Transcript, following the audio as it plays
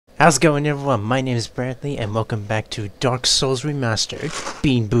How's it going, everyone? My name is Bradley, and welcome back to Dark Souls Remastered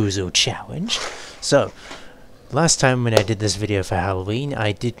Beanboozled Challenge. So, last time when I did this video for Halloween,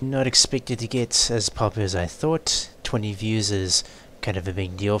 I did not expect it to get as popular as I thought. 20 views is kind of a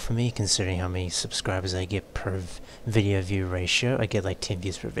big deal for me, considering how many subscribers I get per video view ratio. I get like 10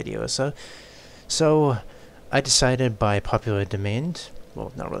 views per video or so. So, I decided by popular demand,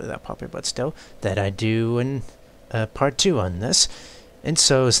 well, not really that popular, but still, that I'd do part 2 on this. And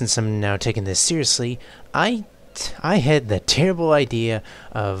so, since I'm now taking this seriously, I had the terrible idea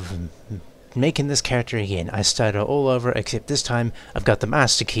of making this character again. I started all over, except this time I've got the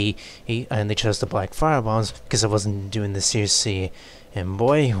master key. I only chose the black fireballs because I wasn't doing this seriously. And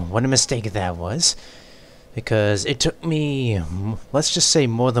boy, what a mistake that was. Because it took me, let's just say,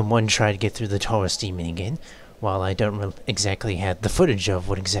 more than one try to get through the Taurus demon again. While I don't exactly have the footage of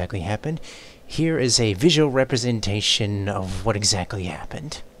what exactly happened, here is a visual representation of what exactly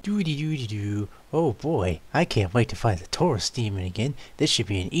happened. Doo-dee-doo-dee-doo. Oh boy, I can't wait to fight the Taurus demon again. This should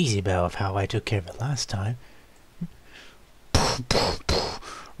be an easy battle of how I took care of it last time.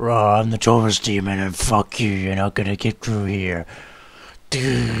 Raw, I'm the Taurus demon and fuck you, you're not gonna get through here.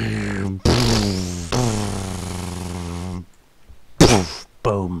 Boom.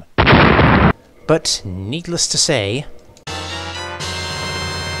 But, needless to say,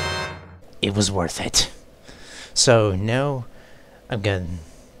 it was worth it. So now I've got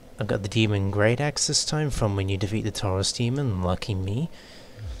the demon great axe this time from when you defeat the Taurus demon, lucky me.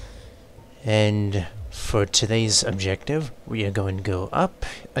 And for today's objective, we are going to go up.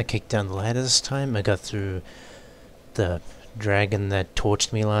 I kicked down the ladder this time. I got through the dragon that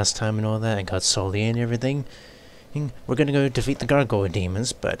torched me last time and all that. I got Solia and everything. And we're gonna go defeat the gargoyle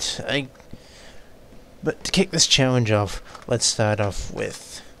demons, but to kick this challenge off, let's start off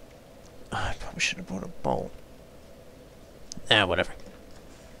with I probably should have brought a bowl. Whatever.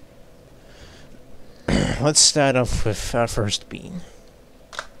 Let's start off with our first bean.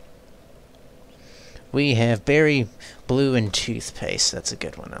 We have berry, blue, and toothpaste. That's a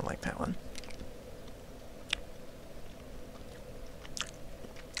good one. I like that one.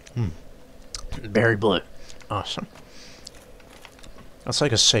 Berry blue. Awesome. That's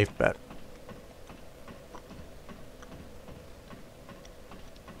like a safe bet.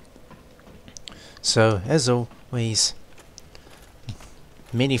 So, as always,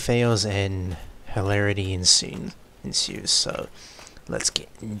 many fails and hilarity ensues, so let's get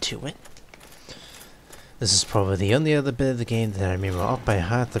into it. This is probably the only other bit of the game that I remember off by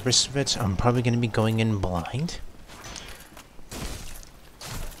heart. The rest of it, I'm probably going to be going in blind.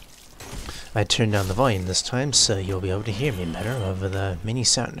 I turned down the volume this time, so you'll be able to hear me better over the many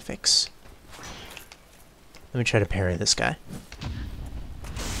sound effects. Let me try to parry this guy.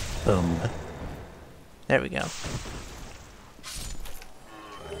 Boom. There we go.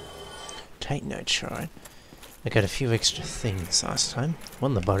 Titanite shard. I got a few extra things last time.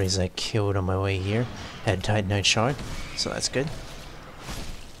 One of the bodies I killed on my way here had Titanite shard, so that's good.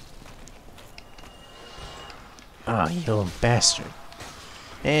 Ah, you little bastard.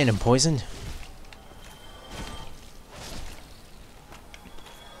 And I'm poisoned.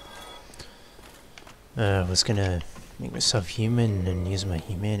 I was gonna make myself human and use my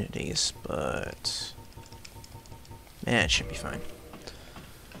humanities, but it should be fine.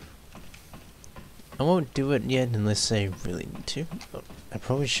 I won't do it yet unless I really need to. But I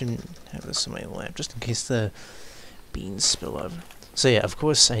probably shouldn't have this in my lab, just in case the beans spill over. So yeah, of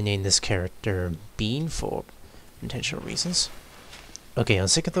course I named this character Bean for intentional reasons. Okay, on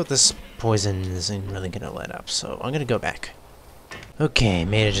second thought, this poison isn't really gonna let up, so I'm gonna go back. Okay,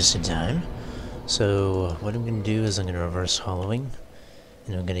 made it just in time. So what I'm gonna do is I'm gonna reverse hollowing,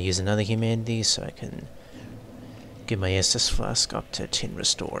 and I'm gonna use another humanity so I can get my Estus flask up to 10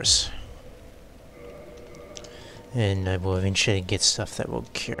 restores. And I will eventually get stuff that will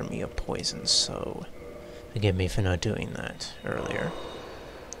cure me of poison, so forgive me for not doing that earlier.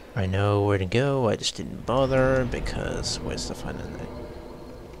 I know where to go, I just didn't bother because where's the fun in it?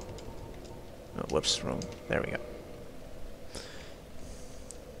 Oh, whoops, wrong. There we go.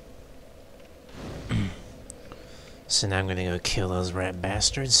 So now I'm gonna go kill those rat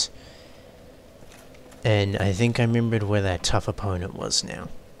bastards. And I think I remembered where that tough opponent was now.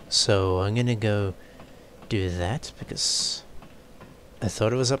 So I'm gonna go do that because I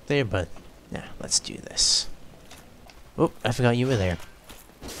thought it was up there, but nah, let's do this. Oh, I forgot you were there.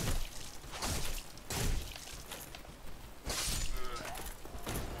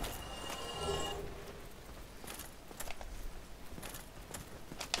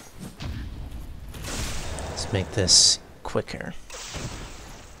 Let's make this quicker.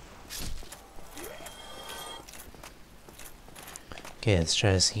 Okay, let's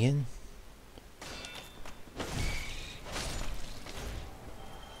try this again.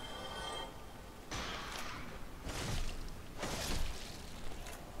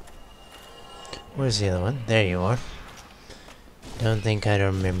 Where's the other one? There you are. Don't think I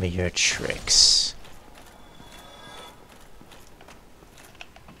don't remember your tricks.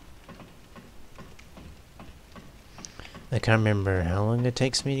 I can't remember how long it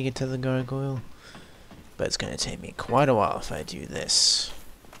takes me to get to the gargoyle, but it's gonna take me quite a while if I do this.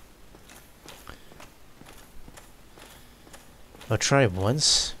 I'll try it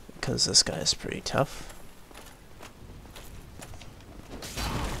once, because this guy is pretty tough.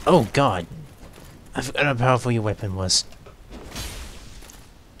 Oh god! I forgot how powerful your weapon was.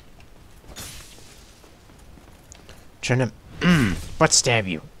 Trying to butt stab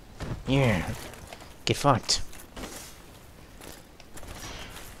you. Yeah. Get fucked.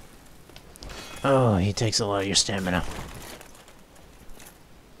 Oh, he takes a lot of your stamina.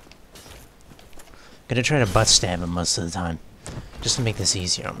 Gonna try to butt stab him most of the time, just to make this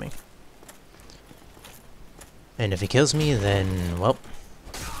easier on me. And if he kills me, then, well,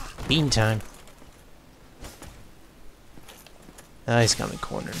 bean time. Oh, he's got me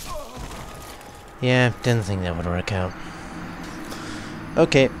cornered. Yeah, didn't think that would work out.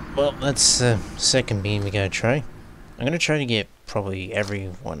 Okay, well, that's the second bean we gotta try. I'm gonna try to get probably every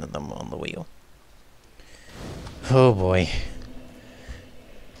one of them on the wheel. Oh boy.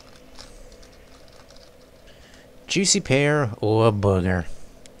 Juicy pear or booger?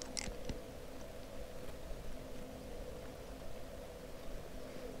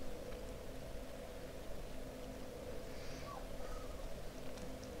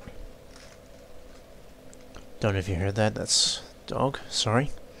 Don't know if you heard that. That's dog.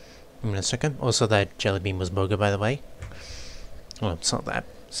 Sorry. In a second. Also, that jelly bean was booger, by the way. Well, it's not that.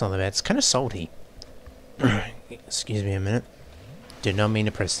 It's not that bad. It's kind of salty. Excuse me a minute. Did not mean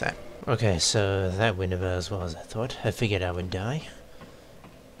to press that. Okay, so that went about as well as I thought. I figured I would die.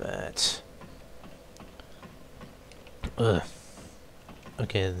 But... ugh.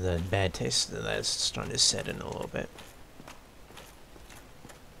 Okay, the bad taste of that's starting to set in a little bit.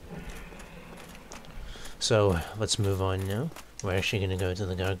 So, let's move on now. We're actually going to go to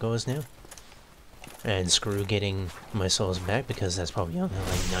the gargoyles now. And screw getting my souls back, because that's probably only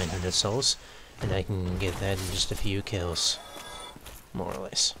like 900 souls. And I can get that in just a few kills. More or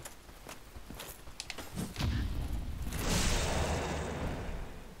less.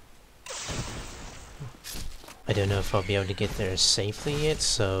 I don't know if I'll be able to get there safely yet,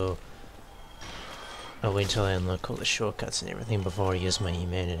 so... I'll wait until I unlock all the shortcuts and everything before I use my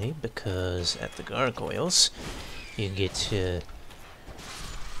humanity, because at the gargoyles, you get to...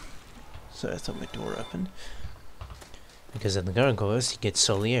 So I thought my door opened. Because at the gargoyles, you get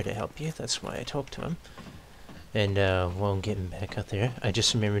Solier to help you, that's why I talked to him. And while I'm getting back up there, I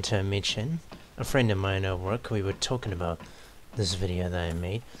just remembered to mention, a friend of mine at work, we were talking about this video that I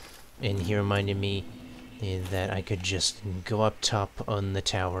made, and he reminded me that I could just go up top on the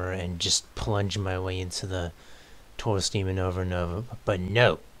tower and just plunge my way into the Taurus demon over and over. But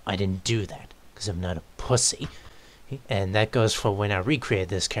no, I didn't do that, because I'm not a pussy. And that goes for when I recreated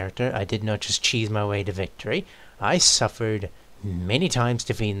this character. I did not just cheese my way to victory. I suffered many times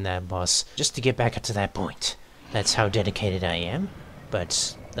defeating that boss just to get back up to that point. That's how dedicated I am.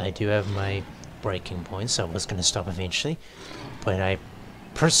 But I do have my breaking point, so I was going to stop eventually. But I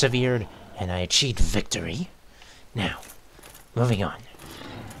persevered and I achieved victory. Now, moving on.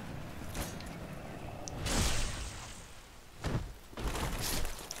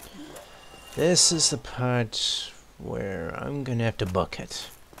 This is the part where I'm gonna have to book it.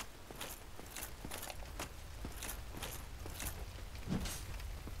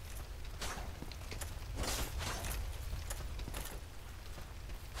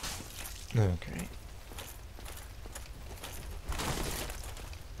 Okay.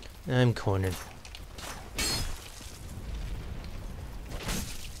 I'm cornered.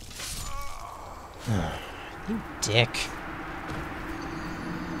 You dick.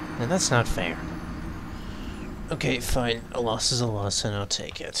 Now that's not fair. Okay, fine. A loss is a loss and I'll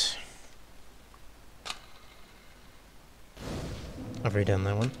take it. I've already done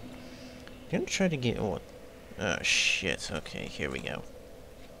that one. I'm gonna try to get... oh shit. Okay, here we go.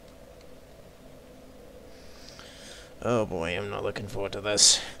 Oh boy, I'm not looking forward to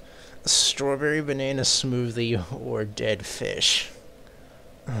this. Strawberry banana smoothie or dead fish.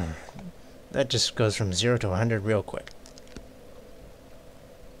 That just goes from 0 to 100 real quick.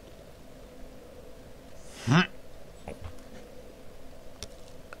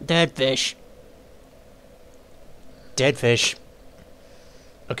 Dead fish. Dead fish.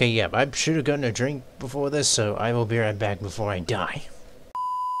 Okay, yeah, I should have gotten a drink before this, so I will be right back before I die.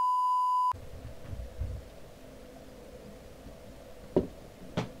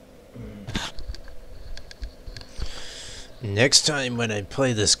 Next time when I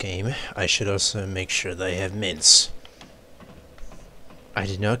play this game, I should also make sure that I have mints. I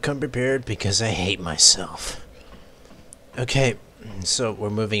did not come prepared because I hate myself. Okay, so we're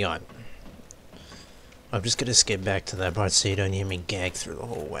moving on. I'm just gonna skip back to that part so you don't hear me gag through the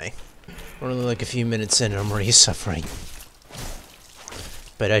whole way. We're only like a few minutes in and I'm already suffering.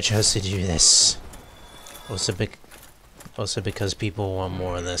 But I chose to do this. Also because people want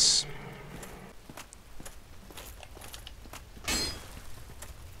more of this.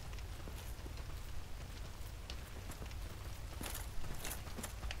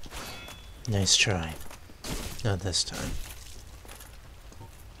 Nice try. Not this time.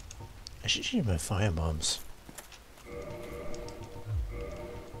 I should use my firebombs.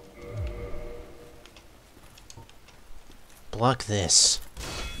 Block this.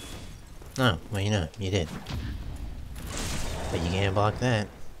 Oh, well, you know, you did. But you can't block that.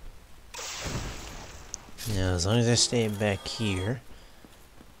 Now, as long as I stay back here,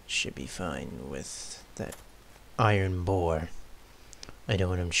 should be fine with that iron bore. I don't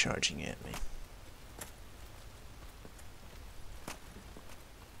want him charging at me.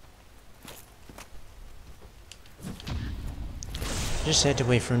 Just had to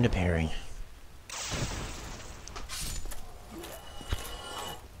wait for him to parry.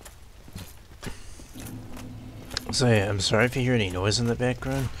 So yeah, I'm sorry if you hear any noise in the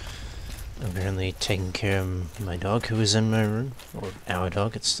background. I'm currently taking care of my dog who is in my room. Or our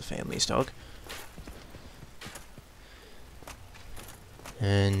dog, it's the family's dog.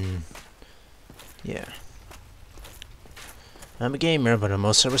 And yeah. I'm a gamer, but I'm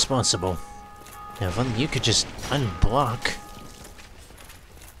also responsible. Now if only you could just unblock.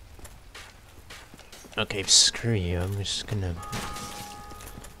 Okay, screw you. I'm just gonna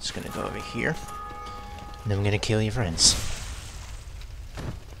go over here. And I'm gonna kill your friends.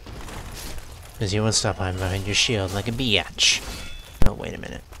 Because you won't stop hiding behind your shield like a biatch. Oh, wait a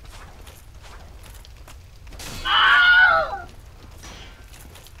minute.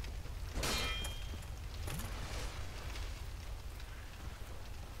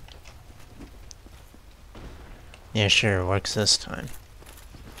 Yeah, sure, works this time.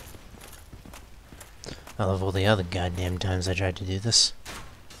 I love all the other goddamn times I tried to do this.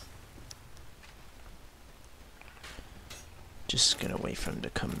 Just gonna wait for him to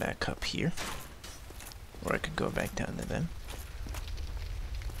come back up here. Or I could go back down to them.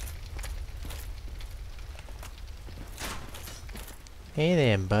 Hey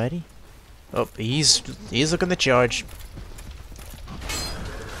there, buddy. Oh, he's looking to charge.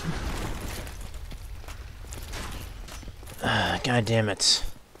 God damn it.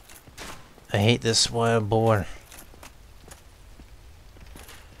 I hate this wild boar.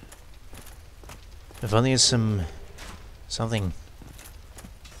 If only there's something.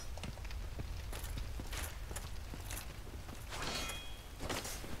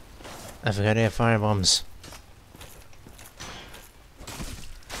 I forgot to have firebombs.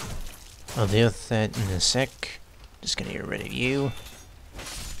 I'll deal with that in a sec. Just gonna get rid of you.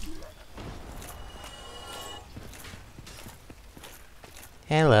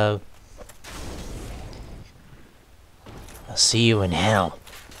 Hello. I'll see you in hell.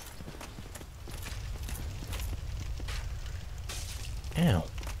 Ow.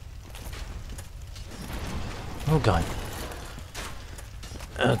 Oh god.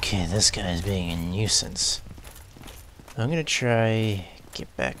 Okay, this guy's being a nuisance. I'm gonna try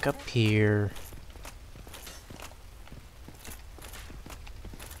get back up here.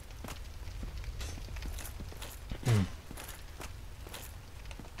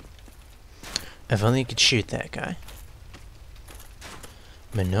 If only you could shoot that guy.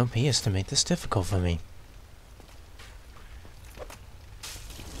 But nope, he has to make this difficult for me.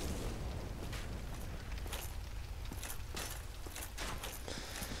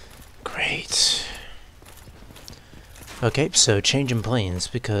 Great. Okay, so changing planes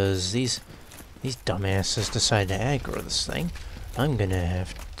because these dumbasses decide to aggro this thing. I'm gonna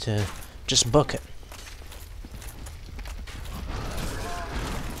have to just book it.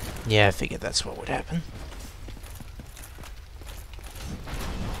 Yeah, I figured that's what would happen.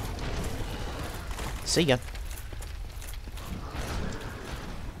 See ya.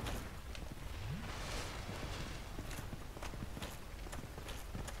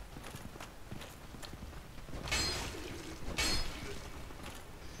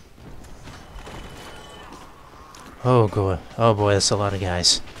 Oh god. Oh boy, that's a lot of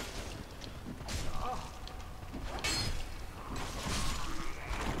guys.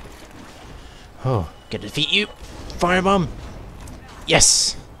 Oh, gotta defeat you! Firebomb!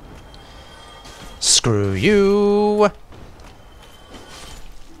 Yes! Screw you!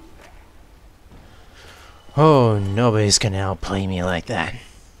 Oh, nobody's gonna outplay me like that.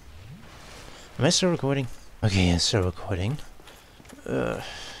 Am I still recording? Okay, yeah, still recording.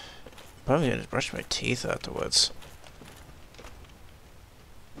 Probably gonna brush my teeth afterwards.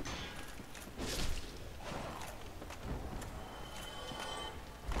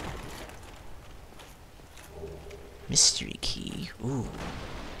 Mystery key. Ooh,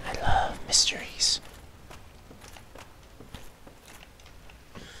 I love mysteries.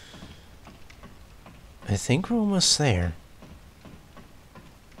 I think we're almost there.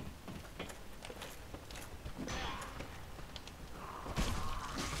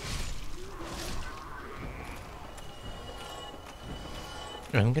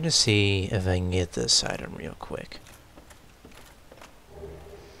 I'm gonna see if I can get this item real quick.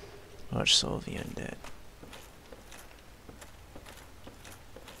 Watch Soul of the Undead.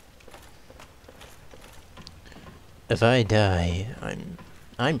 If I die,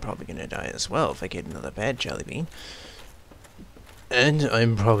 I'm probably gonna die as well if I get another bad jelly bean. And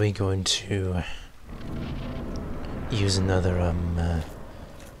I'm probably going to use another,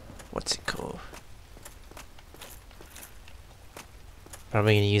 what's it called?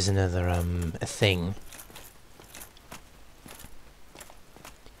 Probably gonna use another, a thing.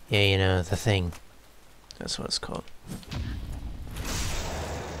 Yeah, you know, the thing. That's what it's called.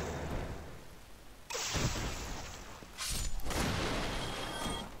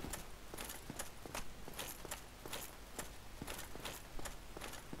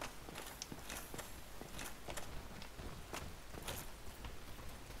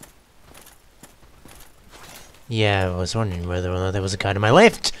 Yeah, I was wondering whether or not there was a guy to my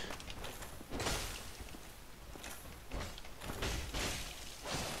left!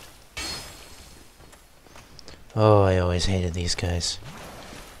 Oh, I always hated these guys.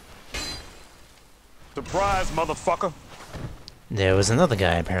 Surprise, motherfucker! There was another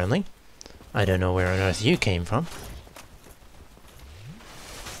guy, apparently. I don't know where on earth you came from.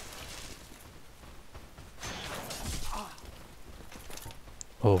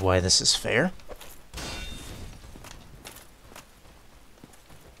 Or why this is fair.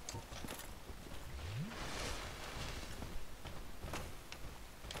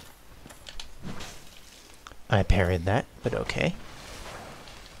 I parried that, but okay.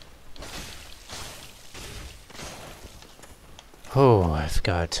 Oh, I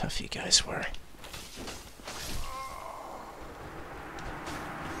forgot how tough you guys were.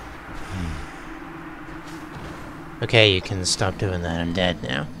 Okay, you can stop doing that. I'm dead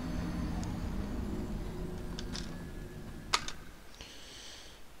now.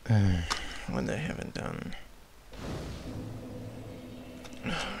 What I haven't done.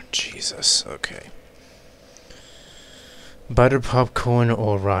 Oh, Jesus. Okay. Butter popcorn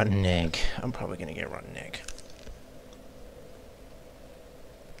or rotten egg? I'm probably gonna get rotten egg.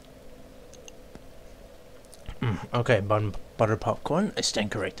 Okay, butter popcorn. I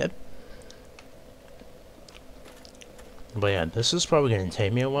stand corrected. But yeah, this is probably gonna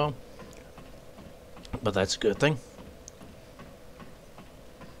take me a while. But that's a good thing.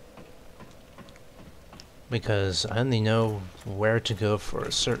 Because I only know where to go for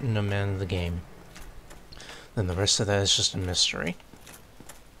a certain amount of the game. Then the rest of that is just a mystery.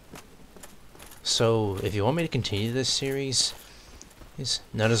 So, if you want me to continue this series,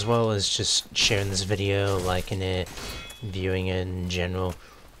 not as well as just sharing this video, liking it, viewing it in general,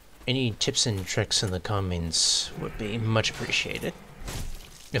 any tips and tricks in the comments would be much appreciated.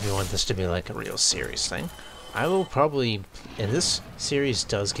 If you want this to be like a real series thing. I will probably, and this series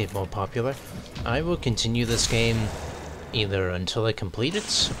does get more popular, I will continue this game either until I complete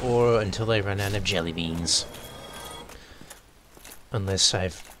it, or until I run out of jelly beans. Unless I,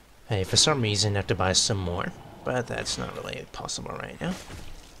 for some reason, have to buy some more. But that's not really possible right now.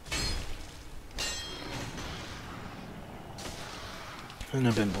 And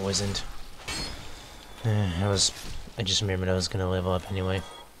I've been poisoned. I just remembered I was gonna level up anyway.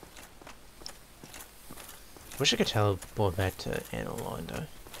 Wish I could teleport back to analog though.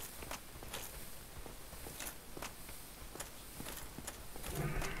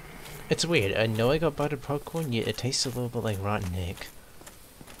 It's weird, I know I got buttered popcorn, yet it tastes a little bit like rotten egg.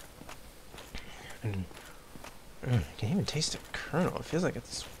 And I can't even taste the kernel. It feels like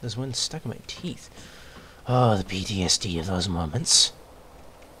there's one stuck in my teeth. Oh, the PTSD of those moments.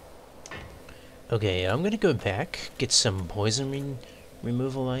 Okay, I'm gonna go back, get some poison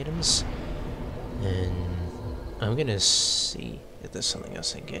removal items, and I'm gonna see if there's something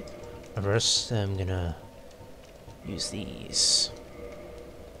else I can get. First, I'm gonna use these.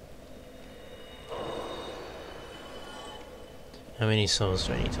 How many souls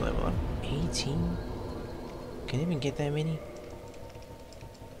do I need to level up? 18? Can I even get that many?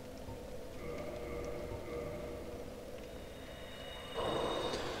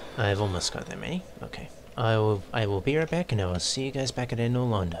 I've almost got that many. Okay. I will be right back, and I will see you guys back at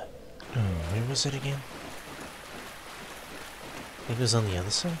Enolanda. Oh, where was it again? I think it was on the other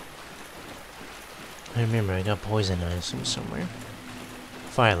side. I remember I got poison eyes from somewhere.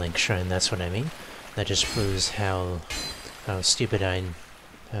 Firelink Shrine, that's what I mean. That just proves how stupid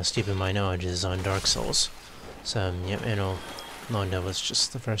my knowledge is on Dark Souls. So, yep, Enolanda was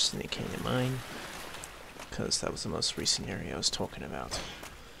just the first thing that came to mind, because that was the most recent area I was talking about.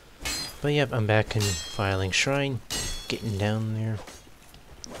 But yep, I'm back in Firelink Shrine, getting down there.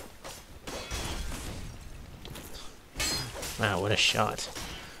 Wow, what a shot.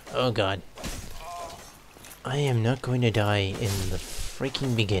 Oh god. I am not going to die in the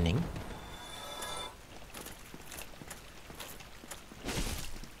freaking beginning.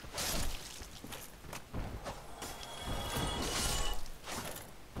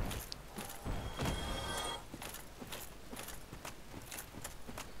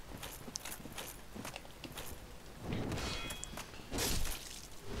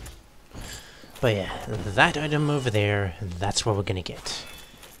 But yeah, that item over there, that's what we're gonna get.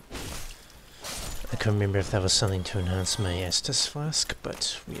 I couldn't remember if that was something to enhance my Estus Flask,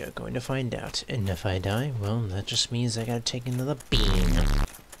 but we are going to find out. And if I die, well, that just means I gotta take another bean.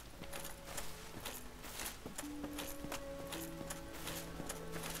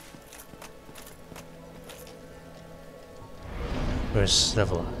 First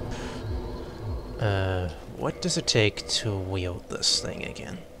level up. What does it take to wield this thing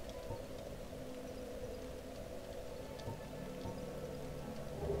again?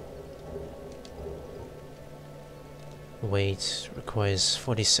 Weight requires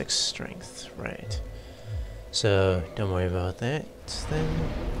 46 strength, right. So, don't worry about that then.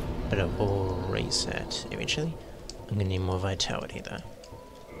 But I will raise that eventually. I'm gonna need more vitality though.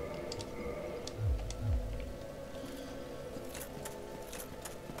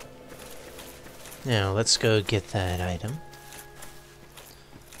 Now, let's go get that item.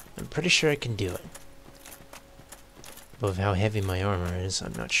 I'm pretty sure I can do it. But with how heavy my armor is,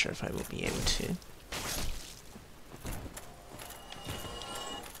 I'm not sure if I will be able to.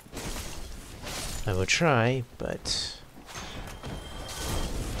 I will try, but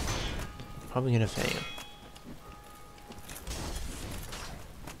probably gonna fail.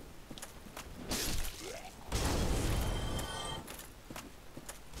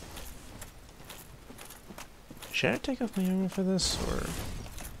 Should I take off my armor for this, or...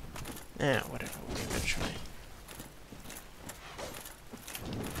 whatever, we'll give it a try.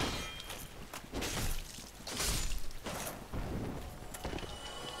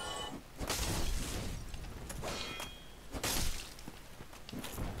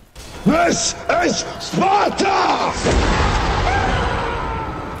 This is Sparta!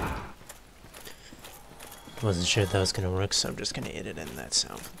 Wasn't sure if that was gonna work, so I'm just gonna edit in that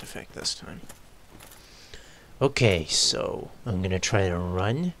sound effect this time. Okay, so I'm gonna try to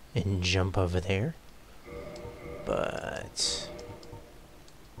run and jump over there, but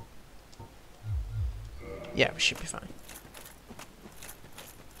yeah, we should be fine.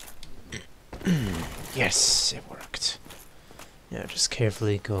 Yes, it worked. Now just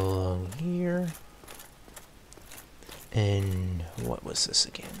carefully go along here. And what was this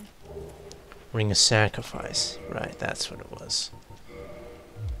again? Ring of Sacrifice. Right, that's what it was.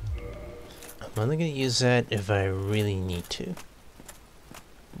 I'm only going to use that if I really need to.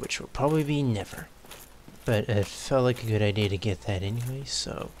 Which will probably be never. But it felt like a good idea to get that anyway,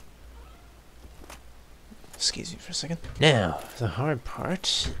 so... Excuse me for a second. Now, the hard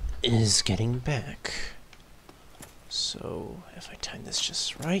part is getting back. So, if I time this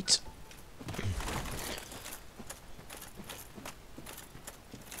just right...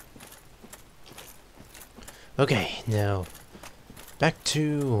 Okay, now... back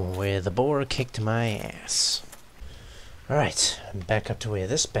to where the boar kicked my ass. Alright, back up to where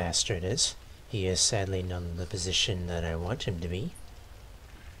this bastard is. He is sadly not in the position that I want him to be.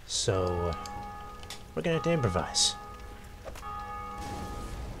 So, we're gonna have to improvise.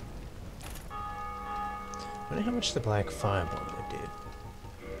 I wonder how much the black fireball would do.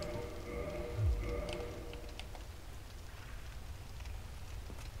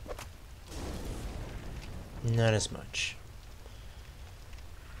 Not as much.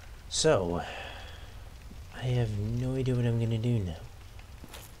 So, I have no idea what I'm gonna do now.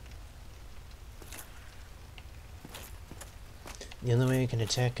 The only way I can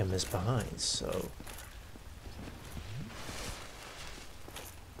attack him is behind, so...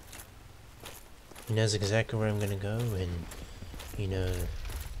 he knows exactly where I'm gonna go, and he knows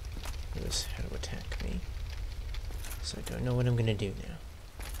how to attack me. So I don't know what I'm gonna do now.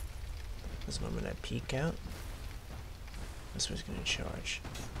 This moment I peek out. This was gonna charge.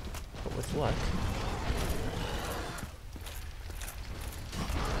 But with luck.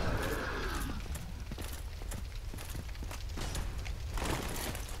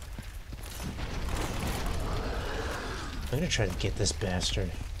 I'm gonna try to get this bastard.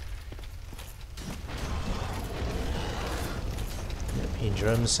 Yep, he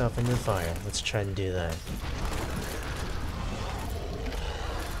drove himself into the fire. Let's try to do that.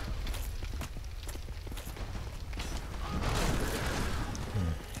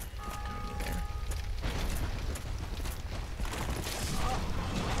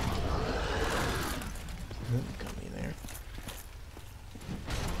 Got me there.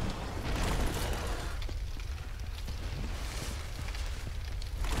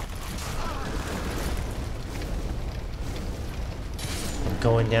 I'm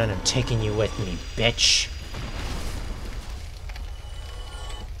going down, I'm taking you with me, bitch.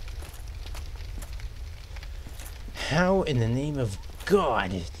 How in the name of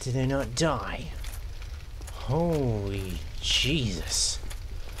God did I not die? Holy Jesus.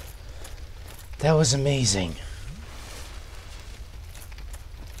 That was amazing.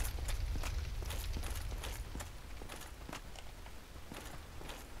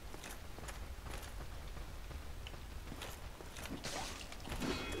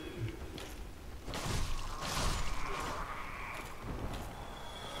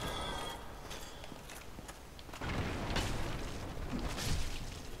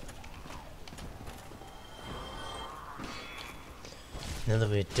 Now that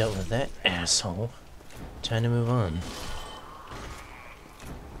we've dealt with that asshole, time to move on.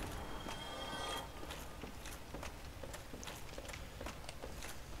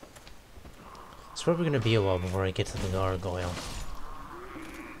 It's probably going to be a while before I get to the gargoyle.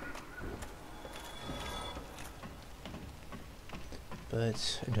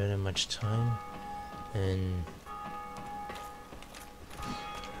 But I don't have much time, and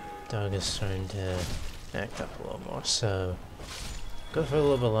dog is starting to act up a little more, so go for a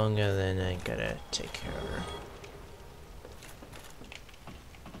little bit longer, then I gotta take care of her.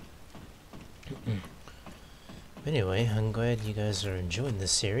 Anyway, I'm glad you guys are enjoying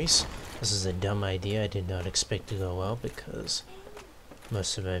this series. This is a dumb idea I did not expect to go well, because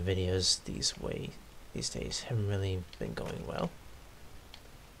most of my videos these days haven't really been going well.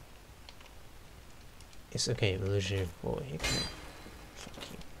 It's okay, illusionary boy. Here, come here. Fuck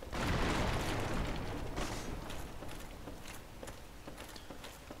you.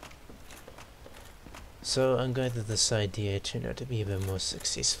 So I'm glad that this idea turned out to be a bit more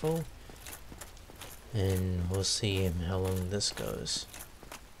successful, and we'll see how long this goes.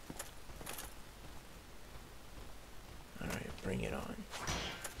 Alright, bring it on.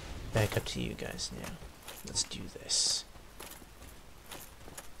 Back up to you guys now. Let's do this.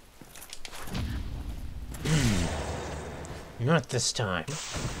 Not this time.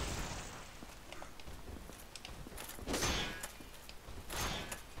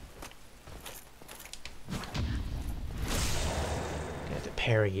 Got to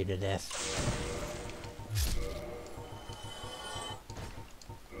parry you to death.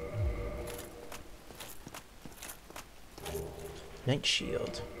 Night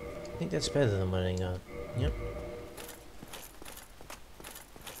shield. I think that's better than what I got. Yep.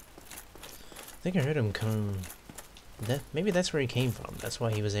 I think I heard him come. Maybe that's where he came from. That's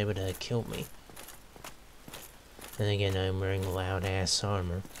why he was able to kill me. And again, I'm wearing loud ass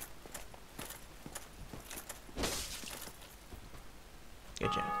armor.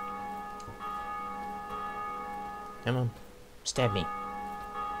 Good job. Come on. Stab me.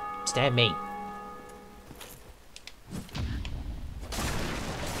 Stab me.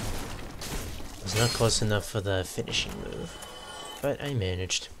 It's not close enough for the finishing move, but I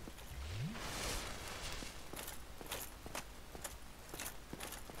managed.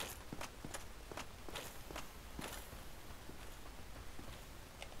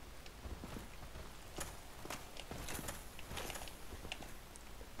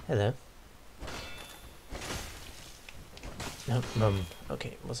 Hello. Nope,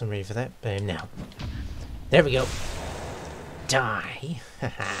 okay, wasn't ready for that, but I am now. There we go. Die.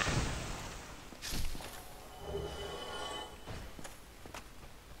 Haha.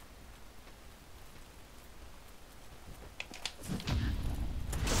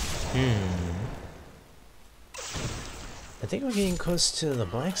 I think we're getting close to the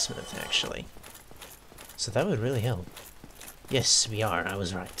blacksmith, actually. So that would really help. Yes, we are. I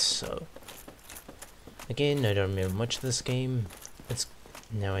was right. So, again, I don't remember much of this game.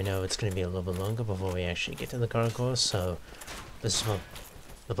 Now I know it's going to be a little bit longer before we actually get to the gargoyle. So, this is what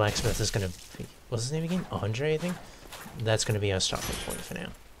the blacksmith is going to be. What's his name again? Andre, I think. That's going to be our stopping point for now.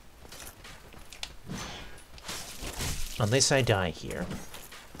 Unless I die here.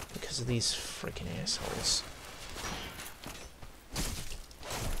 Because of these freaking assholes.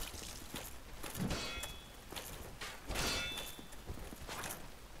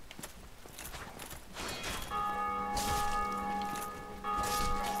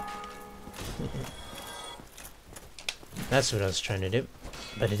 That's what I was trying to do,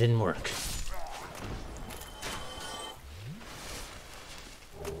 but it didn't work.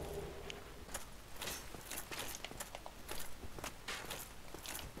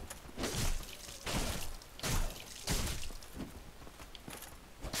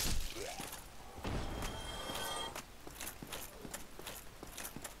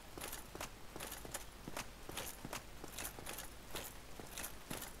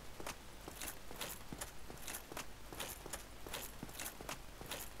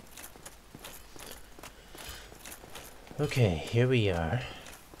 Okay, here we are.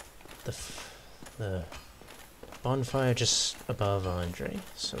 The bonfire just above Andre,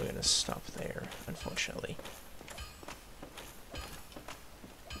 so we're gonna stop there, unfortunately.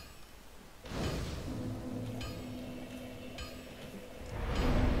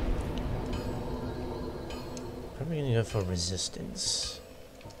 Probably gonna go for resistance,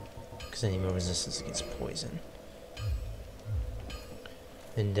 because I need more resistance against poison.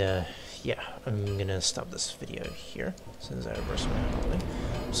 And yeah, I'm gonna stop this video here, since I reversed my howling.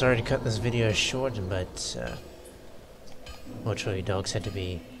 I'm sorry to cut this video short, but naturally dogs had to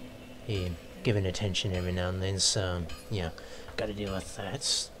be given attention every now and then, so yeah, gotta deal with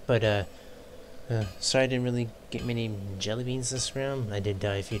that. But sorry I didn't really get many jelly beans this round. I did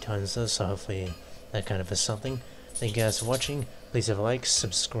die a few times though, so hopefully that kind of is something. Thank you guys for watching. Please have a like,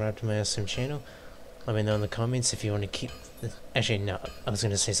 subscribe to my awesome channel. Let me know in the comments if you want to keep this. Actually, no, I was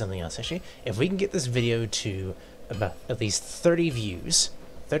going to say something else, actually. If we can get this video to about at least 30 views,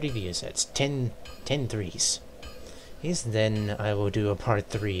 that's 10 threes. Yes, then I will do a part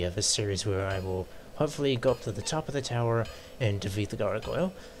 3 of a series where I will hopefully go up to the top of the tower and defeat the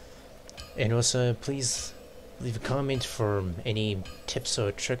gargoyle. And also, please leave a comment for any tips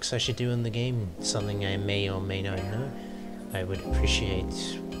or tricks I should do in the game, something I may or may not know. I would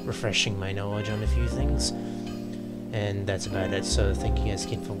appreciate refreshing my knowledge on a few things. And that's about it, so thank you guys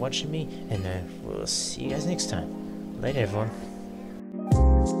again for watching me, and I will see you guys next time. Later, everyone.